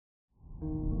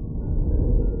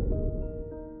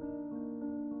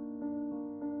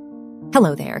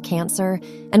Hello there, Cancer,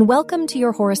 and welcome to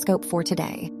your horoscope for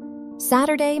today,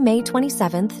 Saturday, May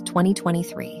 27th,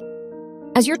 2023.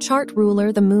 As your chart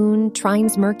ruler, the moon,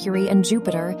 trines Mercury and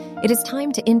Jupiter, it is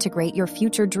time to integrate your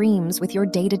future dreams with your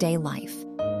day-to-day life.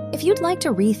 If you'd like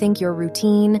to rethink your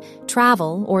routine,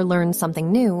 travel, or learn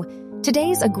something new,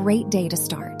 today's a great day to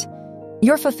start.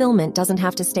 Your fulfillment doesn't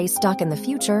have to stay stuck in the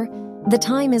future. The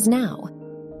time is now.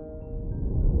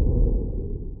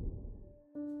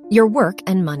 Your work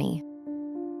and money.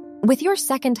 With your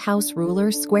second house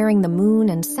ruler squaring the moon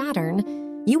and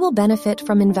Saturn, you will benefit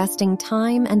from investing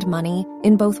time and money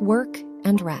in both work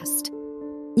and rest.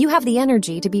 You have the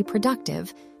energy to be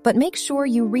productive, but make sure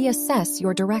you reassess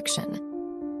your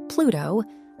direction. Pluto,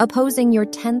 opposing your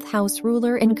 10th house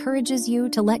ruler, encourages you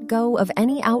to let go of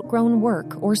any outgrown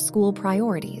work or school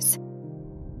priorities.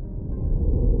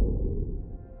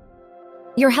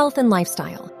 Your health and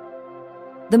lifestyle.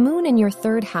 The moon in your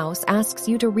third house asks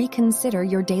you to reconsider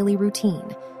your daily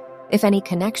routine. If any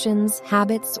connections,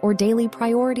 habits, or daily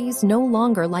priorities no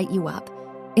longer light you up,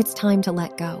 it's time to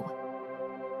let go.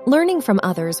 Learning from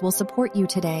others will support you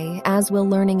today, as will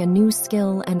learning a new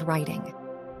skill and writing.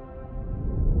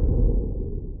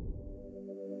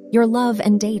 Your love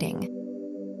and dating.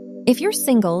 If you're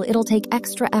single, it'll take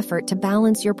extra effort to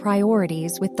balance your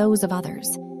priorities with those of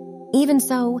others. Even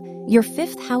so, your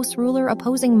fifth house ruler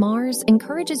opposing Mars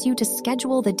encourages you to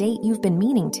schedule the date you've been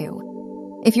meaning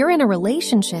to. If you're in a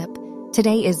relationship,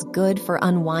 today is good for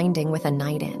unwinding with a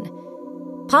night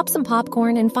in. Pop some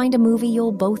popcorn and find a movie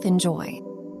you'll both enjoy.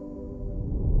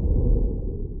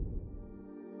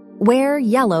 Wear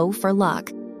yellow for luck.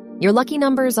 Your lucky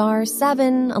numbers are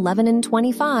 7, 11, and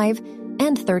 25,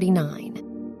 and 39.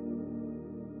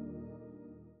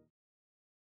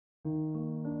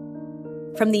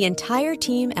 From the entire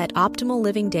team at Optimal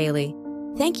Living Daily,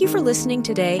 thank you for listening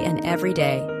today and every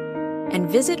day. And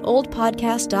visit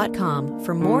oldpodcast.com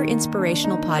for more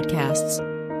inspirational podcasts.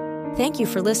 Thank you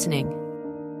for listening.